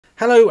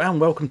Hello and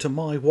welcome to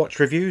my watch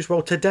reviews.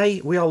 Well, today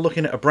we are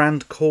looking at a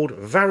brand called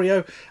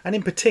Vario, and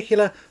in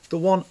particular the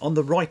one on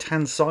the right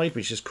hand side,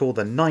 which is called the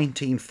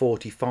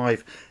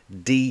 1945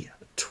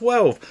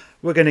 D12.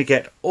 We're going to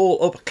get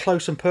all up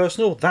close and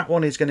personal. That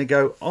one is going to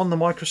go on the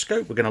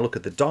microscope. We're going to look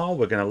at the dial,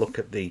 we're going to look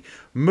at the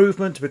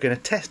movement, we're going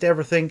to test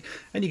everything,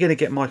 and you're going to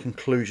get my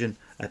conclusion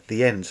at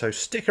the end. So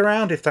stick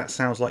around if that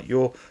sounds like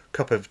your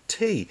cup of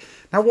tea.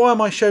 Now, why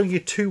am I showing you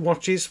two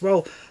watches?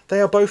 Well,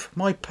 they are both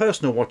my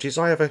personal watches.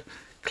 I have a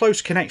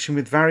close connection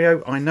with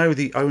Vario. I know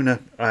the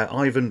owner,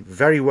 Ivan,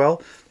 very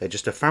well. They're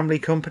just a family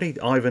company,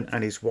 Ivan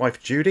and his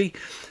wife Judy.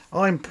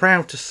 I'm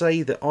proud to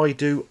say that I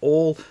do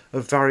all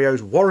of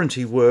Vario's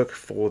warranty work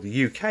for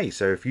the UK.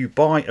 So if you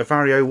buy a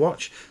Vario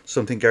watch,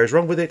 something goes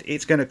wrong with it,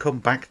 it's going to come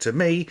back to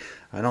me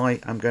and I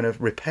am going to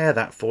repair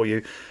that for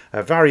you.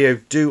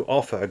 Vario do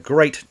offer a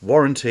great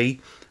warranty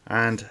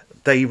and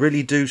they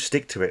really do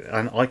stick to it,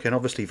 and I can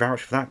obviously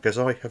vouch for that because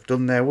I have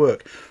done their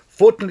work.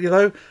 Fortunately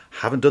though,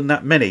 haven't done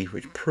that many,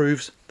 which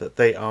proves that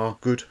they are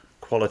good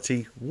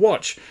quality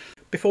watch.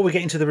 Before we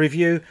get into the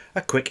review,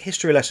 a quick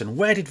history lesson.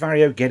 Where did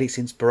Vario get its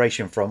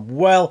inspiration from?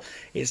 Well,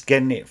 it's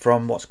getting it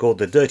from what's called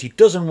the Dirty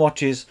Dozen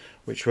watches,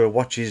 which were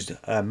watches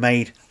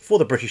made for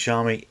the British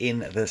Army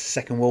in the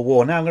Second World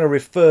War. Now I'm going to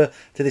refer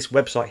to this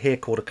website here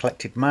called A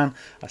Collected Man.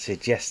 I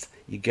suggest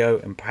you go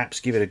and perhaps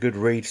give it a good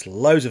read. There's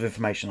loads of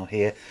information on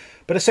here.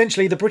 But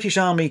essentially the British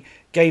Army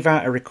gave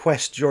out a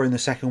request during the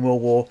Second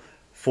World War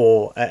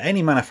for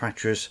any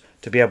manufacturers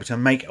to be able to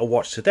make a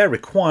watch to their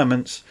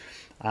requirements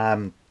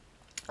en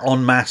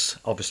masse,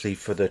 obviously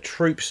for the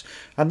troops,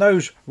 and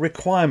those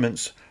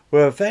requirements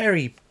were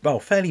fairly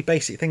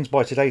basic things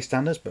by today's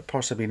standards, but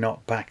possibly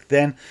not back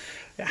then.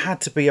 It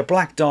had to be a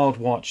black dialed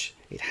watch,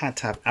 it had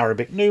to have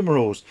Arabic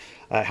numerals,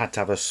 it had to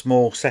have a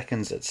small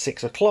seconds at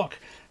 6 o'clock,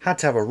 had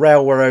to have a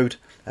railroad,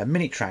 a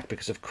minute track,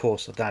 because of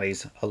course that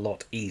is a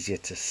lot easier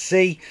to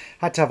see,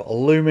 had to have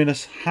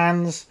luminous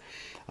hands.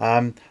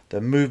 The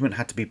movement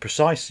had to be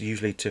precise,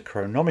 usually to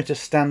chronometer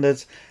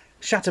standards,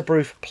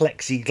 shatterproof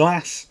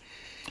plexiglass,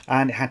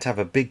 and it had to have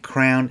a big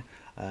crown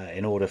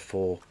in order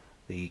for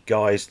the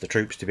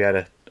troops, to be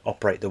able to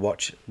operate the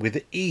watch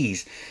with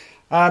ease.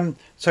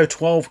 So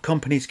 12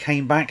 companies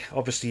came back.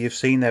 Obviously you've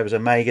seen there was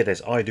Omega,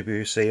 there's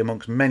IWC,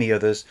 amongst many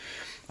others.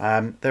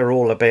 They're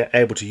all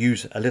able to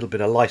use a little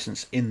bit of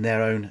license in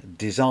their own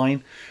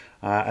design.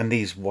 And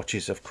these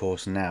watches, of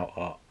course, now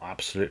are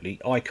absolutely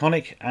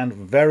iconic and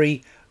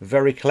very,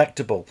 very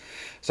collectible.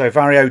 So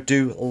Vario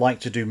do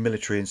like to do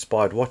military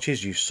inspired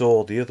watches. You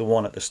saw the other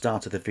one at the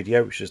start of the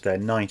video, which is their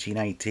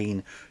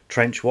 1918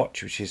 trench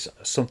watch, which is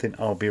something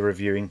I'll be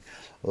reviewing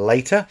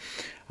later.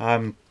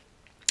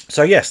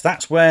 So yes,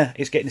 that's where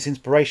it's getting its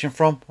inspiration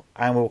from,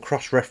 and we'll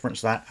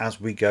cross-reference that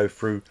as we go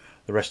through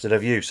the rest of the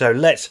review. So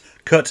let's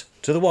cut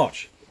to the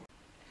watch.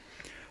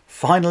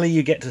 Finally,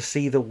 you get to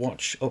see the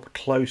watch up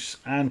close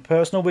and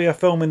personal. We are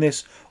filming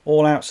this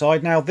all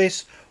outside. Now,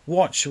 this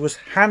watch was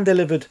hand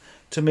delivered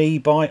to me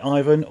by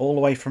Ivan all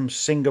the way from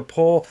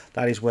Singapore.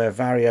 That is where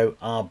Vario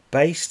are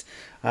based.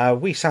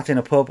 We sat in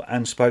a pub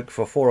and spoke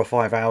for 4 or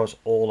 5 hours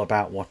all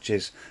about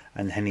watches,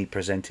 and then he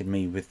presented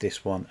me with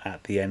this one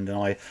at the end, and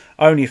I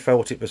only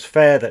felt it was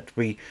fair that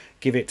we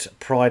give it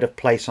pride of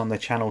place on the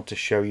channel to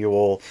show you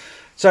all.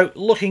 So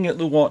looking at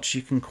the watch,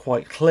 you can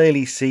quite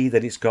clearly see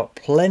that it's got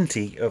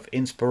plenty of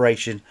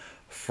inspiration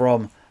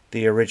from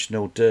the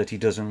original Dirty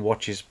Dozen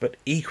watches, but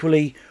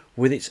equally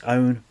with its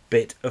own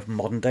bit of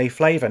modern day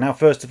flavour. Now,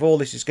 first of all,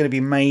 this is going to be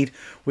made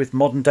with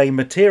modern day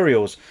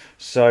materials.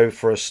 So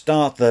for a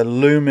start, the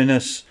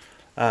luminous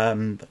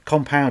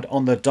compound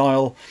on the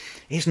dial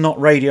is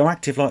not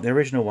radioactive like the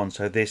original one,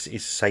 so this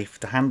is safe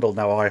to handle.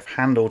 Now, I've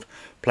handled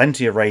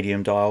plenty of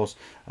radium dials,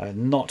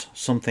 not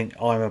something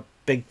I'm a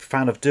big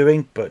fan of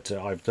doing, but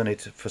I've done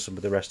it for some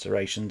of the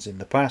restorations in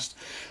the past.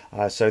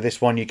 So this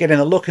one, you're getting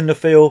a look and the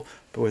feel,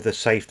 but with the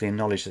safety and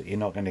knowledge that you're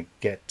not going to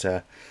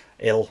get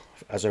ill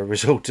as a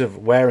result of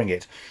wearing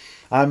it.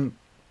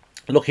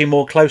 Looking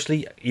more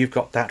closely, you've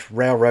got that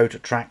railroad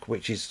track,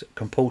 which is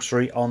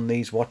compulsory on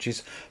these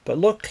watches, but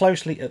look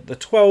closely at the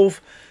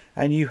 12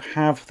 and you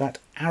have that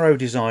arrow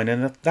design,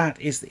 and that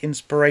is the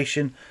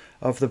inspiration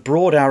of the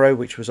broad arrow,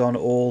 which was on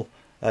all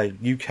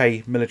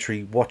UK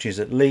military watches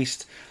at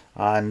least.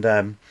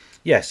 And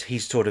yes,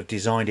 he's sort of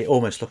designed it,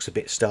 almost looks a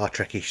bit Star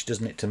Trek-ish,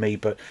 doesn't it, to me,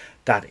 but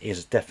that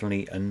is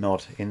definitely a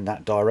nod in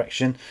that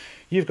direction.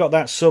 You've got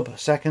that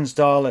sub-seconds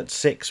dial at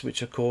 6,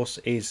 which of course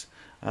is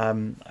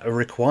a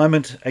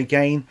requirement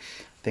again.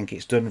 I think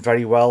it's done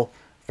very well,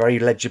 very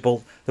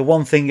legible. The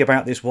one thing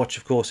about this watch,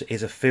 of course,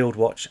 is a field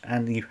watch,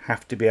 and you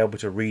have to be able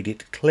to read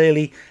it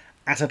clearly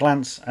at a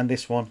glance, and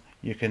this one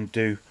you can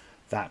do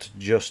that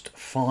just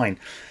fine.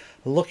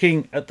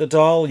 Looking at the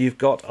dial, you've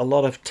got a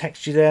lot of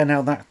texture there.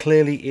 Now, that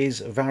clearly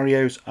is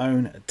Vario's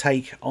own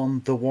take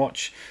on the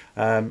watch.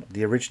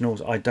 The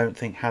originals I don't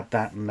think had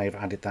that, and they've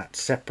added that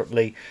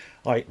separately.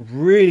 I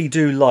really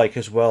do like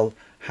as well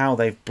how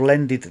they've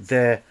blended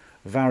their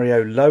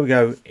Vario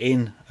logo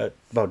in at,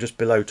 well, just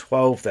below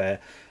 12 there.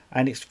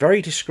 and it's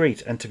very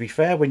discreet. And to be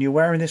fair, when you're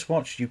wearing this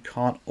watch, you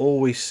can't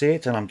always see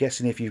it, and I'm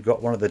guessing if you've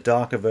got one of the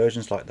darker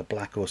versions like the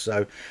black or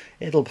so,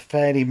 it'll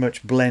fairly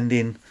much blend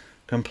in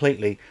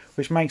completely,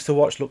 which makes the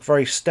watch look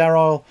very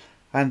sterile,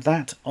 and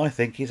that I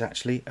think is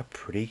actually a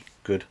pretty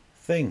good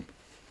thing.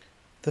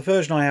 The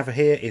version I have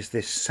here is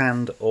this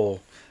sand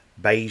or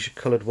beige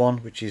coloured one,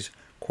 which is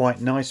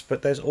quite nice,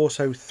 but there's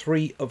also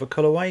 3 other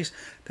colourways.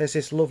 There's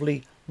this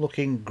lovely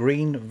looking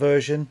green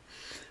version,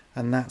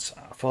 and that's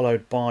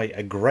followed by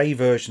a grey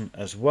version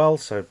as well,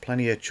 so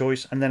plenty of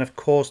choice. And then of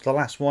course the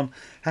last one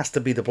has to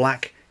be the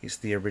black. It's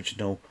the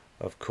original,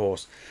 of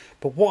course.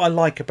 But what I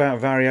like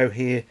about Vario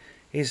here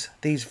is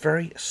these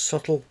very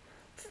subtle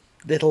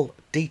little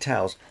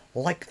details,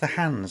 like the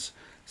hands.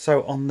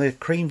 So on the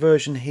cream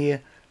version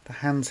here, the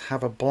hands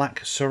have a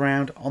black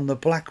surround. On the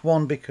black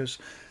one, because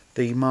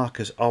the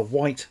markers are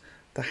white,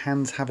 the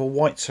hands have a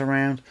white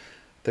surround.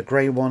 The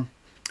grey one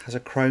has a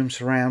chrome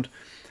surround.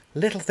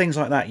 Little things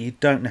like that you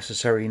don't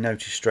necessarily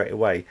notice straight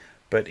away,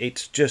 but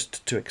it's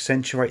just to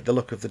accentuate the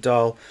look of the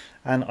dial,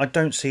 and I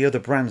don't see other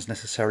brands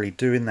necessarily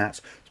doing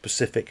that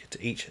specific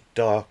to each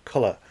dial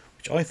colour,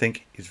 which I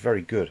think is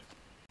very good.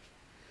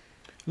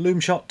 Lume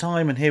shot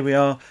time, and here we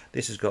are.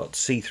 This has got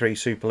C3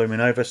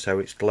 superluminova, so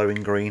it's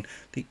glowing green.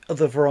 The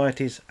other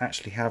varieties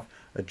actually have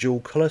a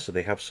dual colour, so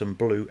they have some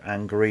blue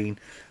and green.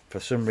 For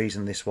some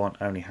reason this one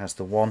only has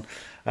the one.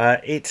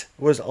 It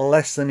was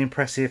less than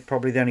impressive,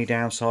 probably the only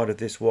downside of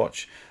this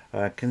watch.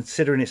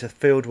 Considering it's a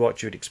field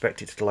watch, you'd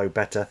expect it to glow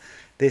better.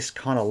 This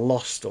kind of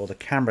lost, or the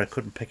camera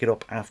couldn't pick it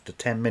up after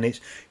 10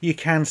 minutes. You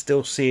can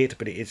still see it,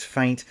 but it is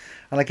faint.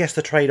 And I guess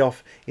the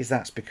trade-off is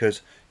that's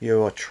because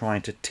you are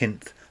trying to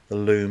tint the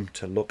lume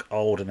to look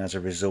old, and as a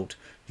result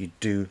you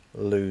do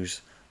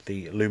lose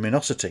the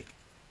luminosity.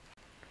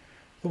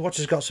 The watch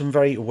has got some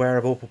very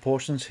wearable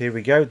proportions. Here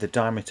we go. The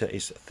diameter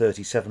is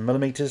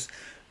 37mm,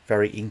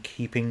 very in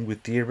keeping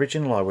with the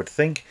original, I would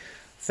think.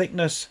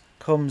 Thickness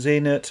comes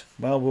in at,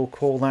 well, we'll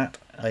call that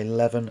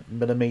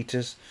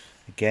 11mm.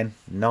 Again,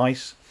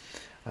 nice.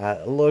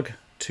 Lug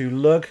to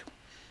lug,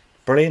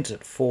 brilliant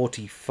at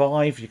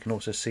 45. You can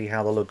also see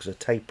how the lugs are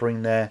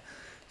tapering there,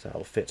 so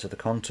that'll fit to the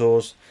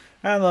contours.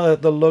 And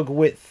the lug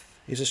width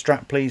is a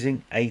strap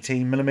pleasing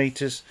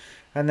 18mm,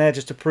 and there,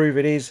 just to prove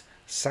it is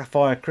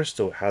sapphire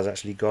crystal, it has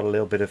actually got a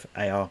little bit of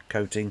AR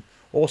coating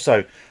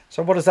also.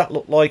 So what does that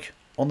look like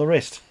on the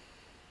wrist?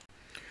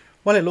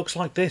 Well, it looks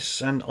like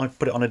this, and I've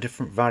put it on a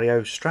different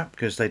Vario strap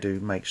because they do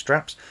make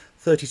straps.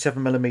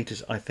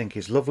 37mm I think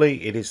is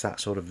lovely. It is that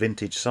sort of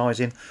vintage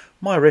sizing.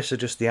 My wrists are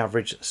just the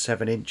average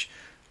 7-inch.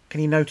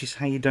 Can you notice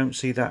how you don't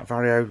see that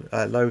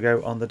Vario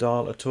logo on the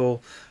dial at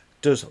all?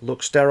 It does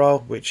look sterile,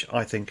 which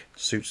I think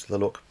suits the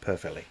look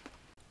perfectly.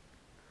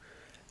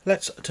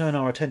 Let's turn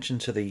our attention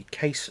to the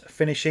case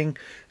finishing.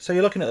 So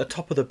you're looking at the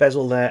top of the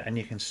bezel there, and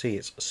you can see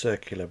it's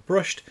circular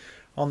brushed.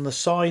 On the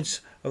sides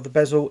of the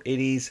bezel it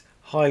is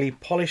highly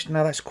polished.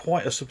 Now that's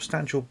quite a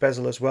substantial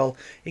bezel as well.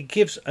 It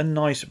gives a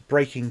nice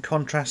breaking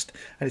contrast,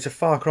 and it's a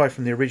far cry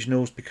from the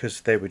originals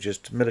because they were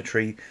just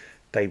military.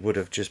 They would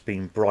have just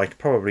been bright,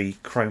 probably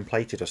chrome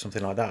plated or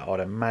something like that, I'd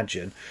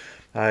imagine.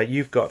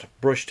 You've got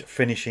brushed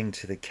finishing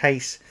to the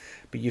case,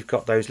 but you've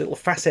got those little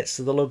facets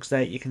to the lugs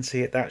there you can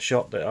see at that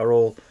shot that are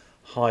all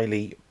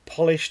highly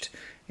polished.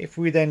 If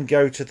we then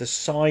go to the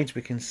sides,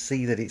 we can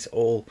see that it's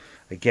all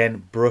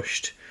again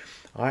brushed.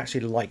 I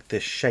actually like the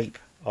shape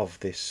of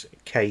this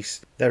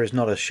case. There is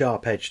not a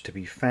sharp edge to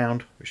be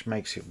found, which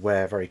makes it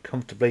wear very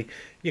comfortably.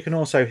 You can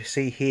also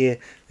see here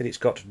that it's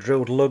got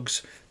drilled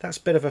lugs. That's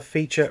a bit of a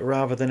feature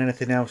rather than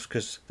anything else,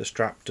 because the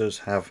strap does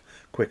have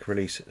quick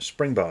release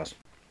spring bars.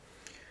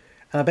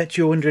 And I bet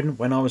you're wondering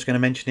when I was going to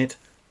mention it,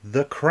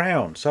 the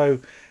crown. So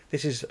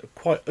this is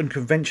quite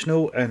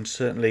unconventional, and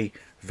certainly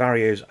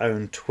Vario's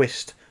own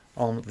twist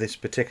on this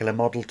particular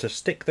model. To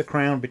stick the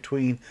crown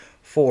between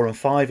 4 and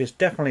 5 is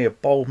definitely a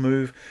bold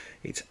move.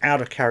 It's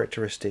out of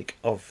characteristic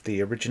of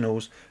the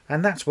originals,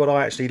 and that's what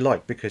I actually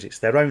like, because it's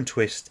their own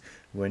twist.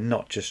 We're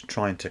not just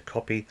trying to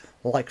copy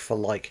like for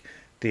like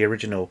the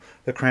original.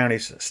 The crown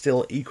is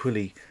still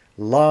equally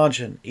large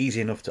and easy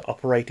enough to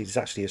operate. It's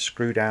actually a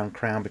screw down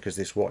crown because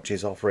this watch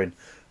is offering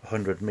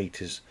 100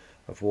 meters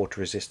of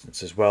water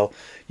resistance as well.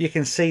 You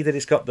can see that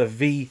it's got the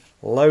V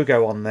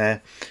logo on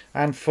there,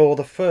 and for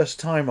the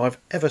first time I've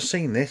ever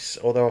seen this,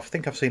 although I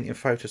think I've seen it in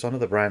photos on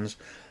other brands,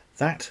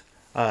 that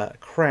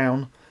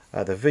crown,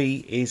 the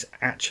V, is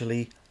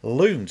actually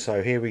loomed.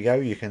 So here we go,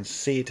 you can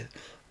see it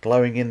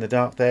glowing in the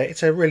dark there.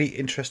 It's a really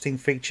interesting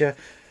feature,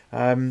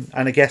 and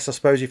I guess, I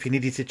suppose, if you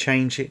needed to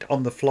change it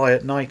on the fly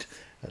at night,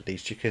 at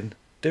least you can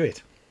do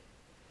it.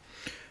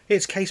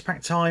 It's case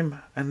pack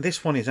time, and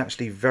this one is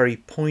actually very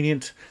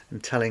poignant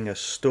and telling a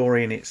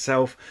story in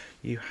itself.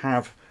 You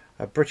have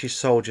a British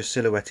soldier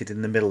silhouetted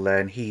in the middle there,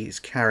 and he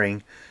is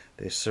carrying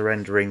this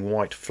surrendering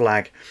white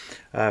flag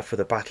for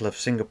the Battle of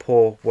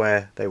Singapore,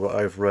 where they were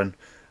overrun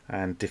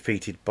and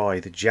defeated by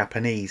the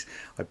Japanese.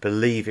 I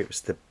believe it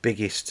was the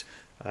biggest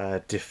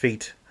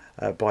defeat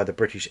by the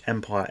British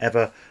Empire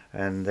ever,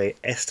 and they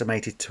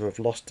estimated to have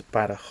lost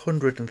about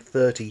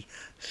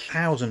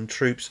 130,000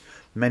 troops,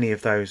 many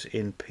of those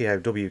in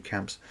POW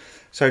camps.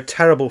 So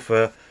terrible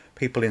for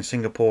people in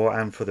Singapore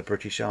and for the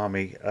British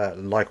Army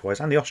likewise,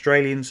 and the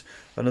Australians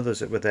and others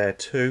that were there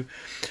too.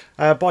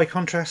 By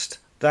contrast,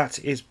 that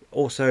is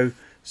also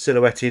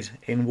silhouetted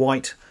in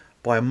white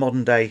by a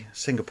modern day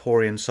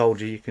Singaporean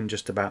soldier. You can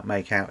just about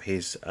make out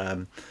his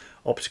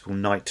optical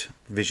night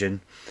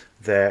vision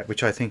there,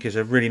 which I think is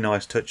a really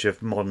nice touch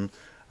of modern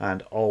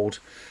and old.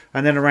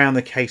 And then around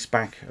the case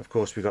back, of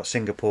course, we've got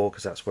Singapore,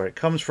 because that's where it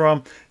comes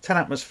from. 10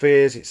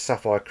 atmospheres, it's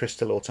sapphire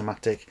crystal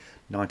automatic,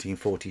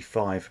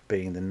 1945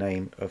 being the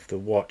name of the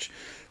watch.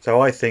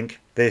 So I think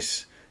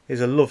this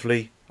is a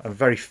lovely and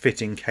very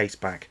fitting case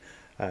back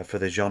for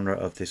the genre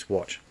of this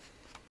watch.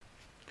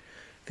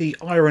 The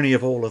irony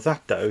of all of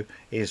that, though,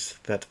 is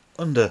that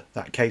under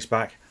that case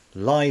back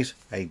lies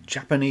a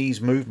Japanese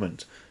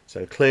movement.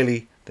 So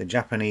clearly the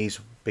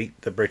Japanese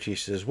beat the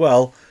British as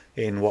well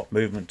in what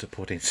movement to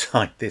put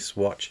inside this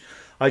watch.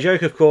 I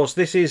joke, of course,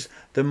 this is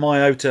the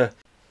Miyota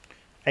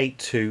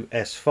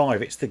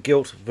 82S5. It's the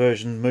gilt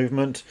version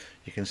movement.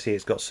 You can see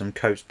it's got some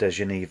Cotes de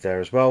Genève there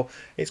as well.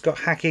 It's got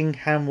hacking,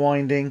 hand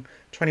winding,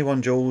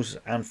 21 joules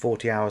and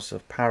 40 hours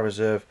of power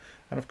reserve,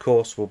 and of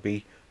course will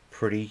be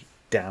pretty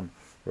damn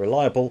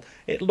reliable.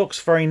 It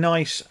looks very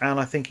nice, and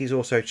I think he's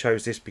also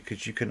chose this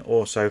because you can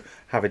also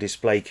have a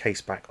display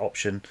case back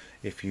option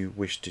if you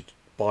wish to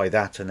buy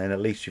that, and then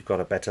at least you've got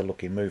a better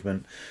looking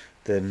movement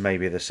than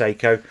maybe the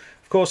Seiko.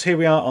 Of course, here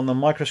we are on the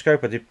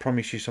microscope. I did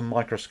promise you some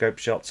microscope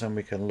shots, and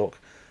we can look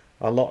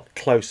a lot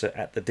closer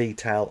at the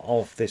detail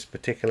of this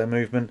particular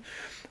movement.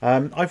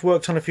 I've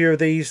worked on a few of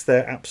these.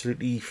 They're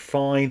absolutely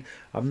fine.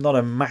 I'm not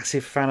a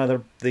massive fan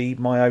of the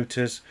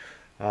Miyotas.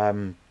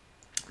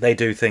 They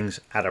do things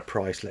at a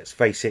price, let's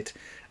face it,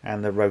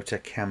 and the rotor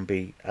can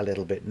be a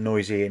little bit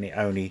noisy, and it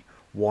only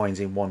winds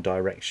in one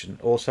direction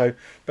also.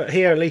 But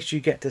here at least you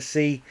get to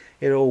see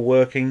it all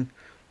working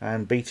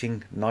and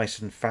beating nice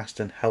and fast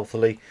and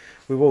healthily.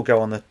 We will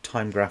go on the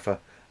time grapher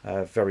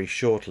very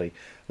shortly.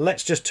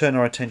 Let's just turn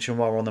our attention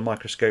while we're on the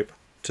microscope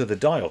to the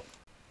dial.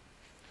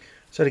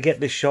 So to get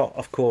this shot,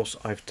 of course,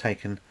 I've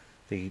taken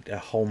the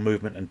whole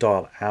movement and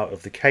dial out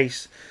of the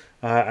case,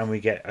 and we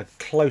get a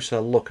closer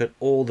look at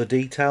all the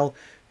detail.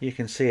 You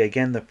can see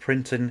again the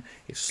printing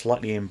is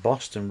slightly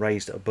embossed and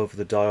raised above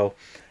the dial.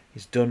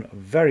 It's done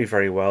very,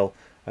 very well.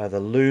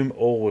 The loom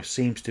always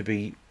seems to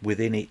be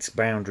within its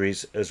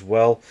boundaries as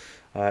well.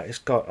 It's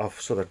got a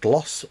sort of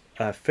gloss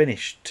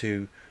finish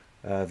to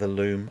the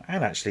loom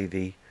and actually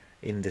the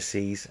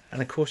indices,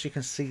 and of course you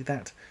can see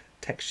that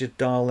textured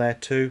dial there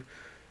too.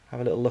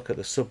 Have a little look at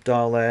the sub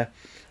dial there.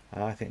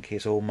 I think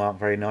it's all marked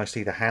very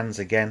nicely. The hands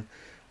again,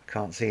 I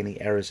can't see any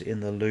errors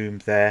in the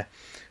loom there.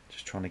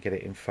 Just trying to get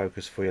it in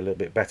focus for you a little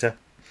bit better.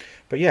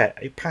 But yeah,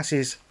 it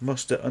passes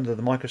muster under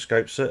the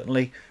microscope,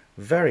 certainly.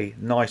 Very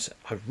nice.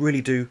 I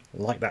really do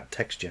like that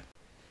texture.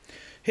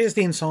 Here's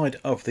the inside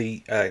of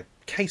the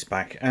case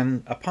back,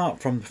 and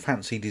apart from the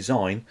fancy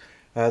design,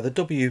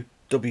 the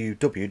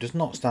WWW does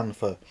not stand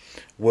for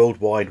World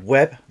Wide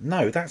Web.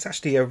 No, that's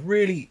actually a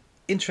really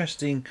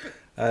interesting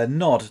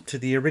nod to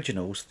the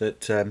originals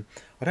that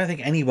I don't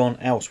think anyone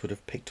else would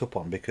have picked up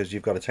on, because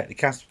you've got to take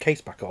the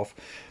case back off.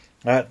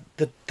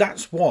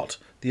 That's what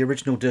the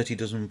original Dirty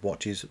Dozen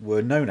watches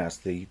were known as,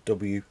 the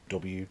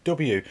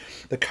WWW.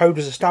 The code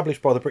was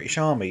established by the British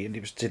Army, and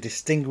it was to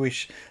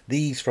distinguish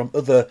these from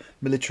other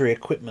military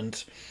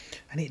equipment,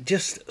 and it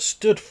just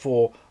stood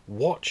for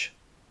watch,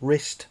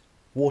 wrist,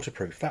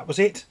 waterproof. That was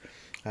it.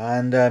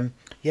 And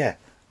yeah,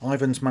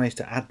 Ivan's managed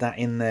to add that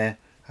in there,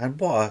 and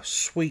what a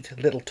sweet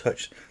little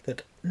touch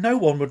that no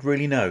one would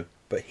really know,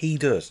 but he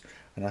does.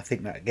 And I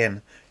think that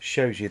again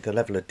shows you the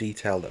level of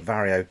detail that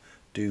Vario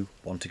do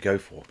want to go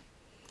for.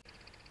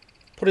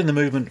 Putting the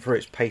movement for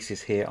its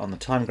paces here on the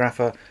time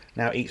grapher.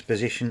 Now each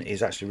position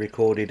is actually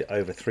recorded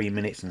over 3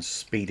 minutes and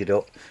speeded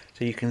up,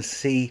 so you can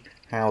see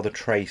how the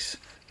trace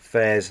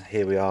fares.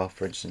 Here we are,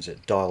 for instance,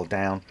 at dial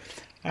down,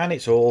 and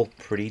it's all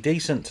pretty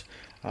decent.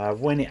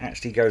 When it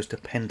actually goes to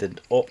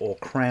pendant up or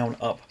crown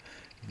up,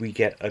 we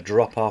get a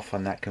drop off,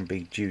 and that can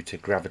be due to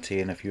gravity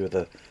and a few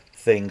other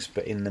things,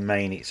 but in the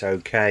main it's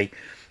okay.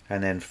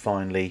 And then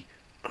finally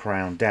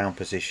crown down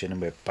position,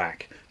 and we're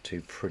back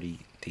to pretty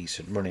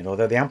decent running,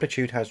 although the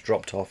amplitude has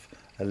dropped off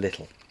a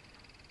little.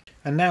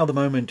 And now the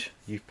moment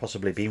you've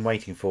possibly been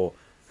waiting for.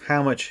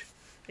 How much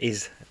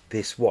is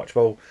this watch?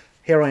 Well,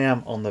 here I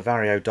am on the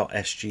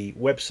vario.sg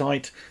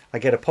website. I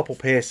get a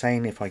pop-up here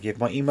saying if I give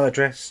my email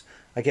address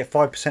I get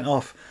 5%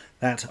 off.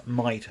 That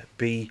might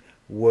be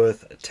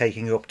worth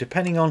taking up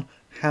depending on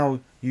how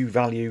you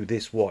value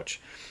this watch.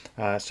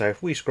 So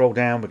if we scroll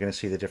down, we're going to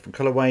see the different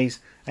colorways,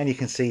 and you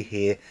can see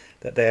here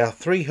that they are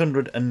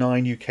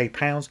 309 UK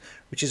pounds,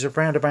 which is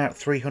around about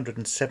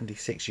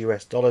 376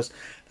 US dollars.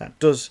 That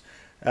does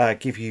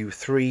give you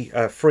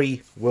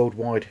free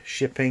worldwide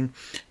shipping,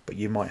 but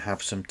you might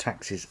have some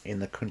taxes in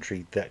the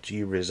country that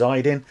you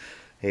reside in.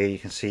 Here you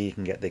can see you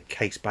can get the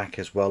case back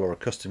as well, or a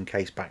custom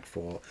case back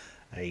for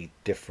a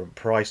different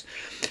price.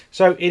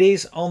 So it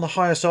is on the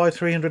higher side,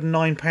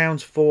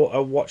 £309 for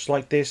a watch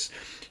like this.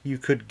 You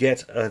could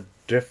get a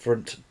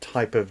different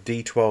type of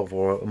D12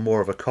 or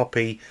more of a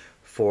copy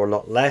for a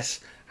lot less.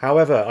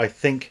 However, I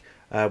think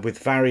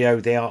with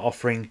Vario they are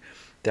offering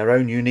their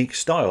own unique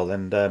style,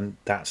 and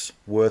that's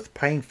worth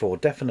paying for,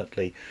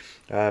 definitely.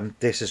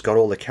 This has got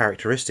all the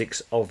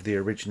characteristics of the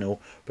original,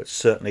 but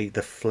certainly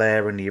the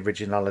flair and the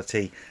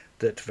originality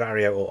that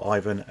Vario, or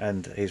Ivan,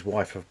 and his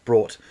wife have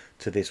brought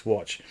to this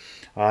watch.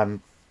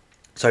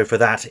 So for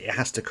that, it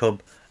has to come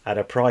at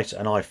a price,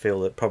 and I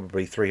feel that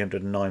probably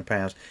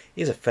 £309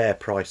 is a fair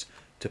price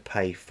to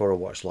pay for a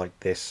watch like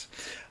this.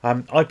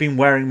 I've been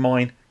wearing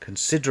mine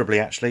considerably,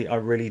 actually. I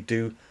really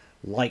do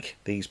like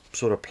these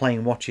sort of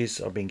plain watches.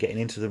 I've been getting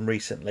into them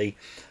recently.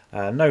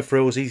 No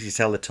frills, easy to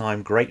tell the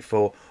time, great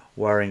for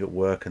wearing at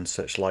work and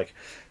such like.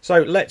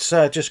 So let's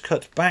just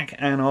cut back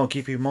and I'll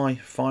give you my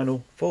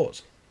final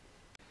thoughts.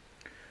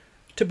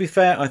 To be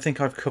fair, I think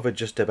I've covered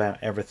just about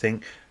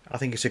everything. I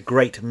think it's a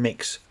great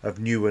mix of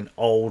new and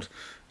old,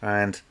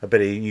 and a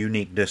bit of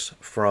uniqueness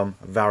from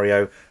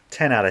Vario.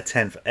 10 out of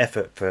 10 for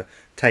effort for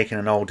taking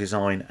an old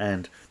design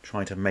and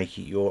trying to make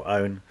it your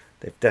own.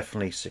 They've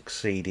definitely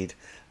succeeded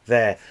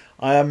there.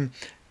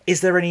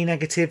 Is there any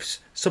negatives?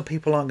 Some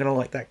people aren't going to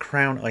like that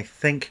crown, I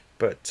think,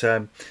 but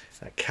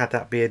can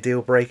that be a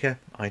deal breaker?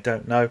 I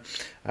don't know.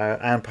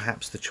 And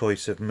perhaps the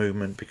choice of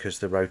movement, because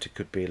the rotor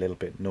could be a little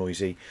bit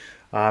noisy.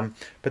 But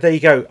there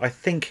you go. I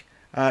think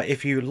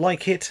if you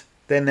like it,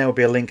 then there will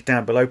be a link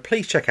down below.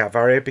 Please check out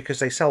Vario, because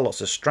they sell lots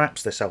of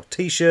straps, they sell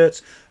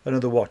t-shirts and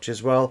other watch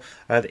as well.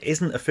 That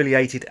isn't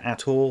affiliated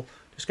at all.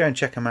 Just go and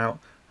check them out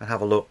and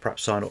have a look,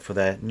 perhaps sign up for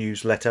their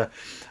newsletter.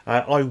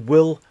 I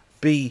will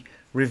be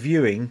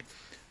reviewing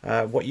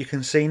what you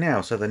can see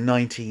now, so the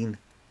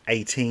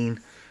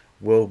 1918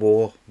 World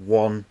War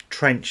I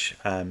trench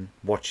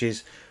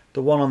watches.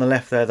 The one on the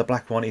left there, the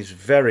black one, is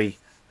very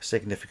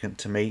significant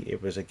to me.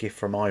 It was a gift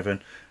from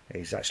Ivan.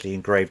 He's actually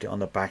engraved it on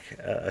the back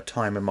at a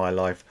time in my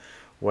life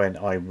when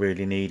I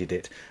really needed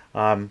it.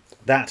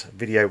 That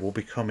video will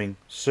be coming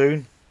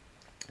soon,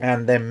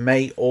 and there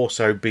may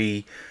also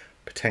be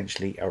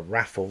potentially a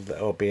raffle that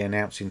I'll be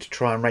announcing to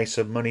try and raise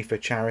some money for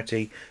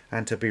charity,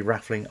 and to be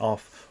raffling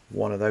off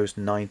one of those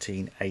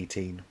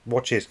 1918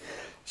 watches.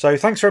 So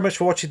thanks very much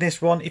for watching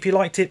this one. If you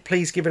liked it,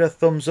 please give it a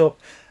thumbs up,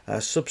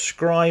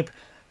 subscribe,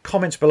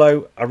 comments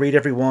below. I read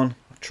every one.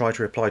 I try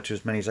to reply to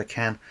as many as I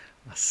can.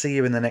 I'll see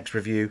you in the next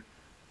review.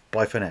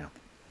 Bye for now.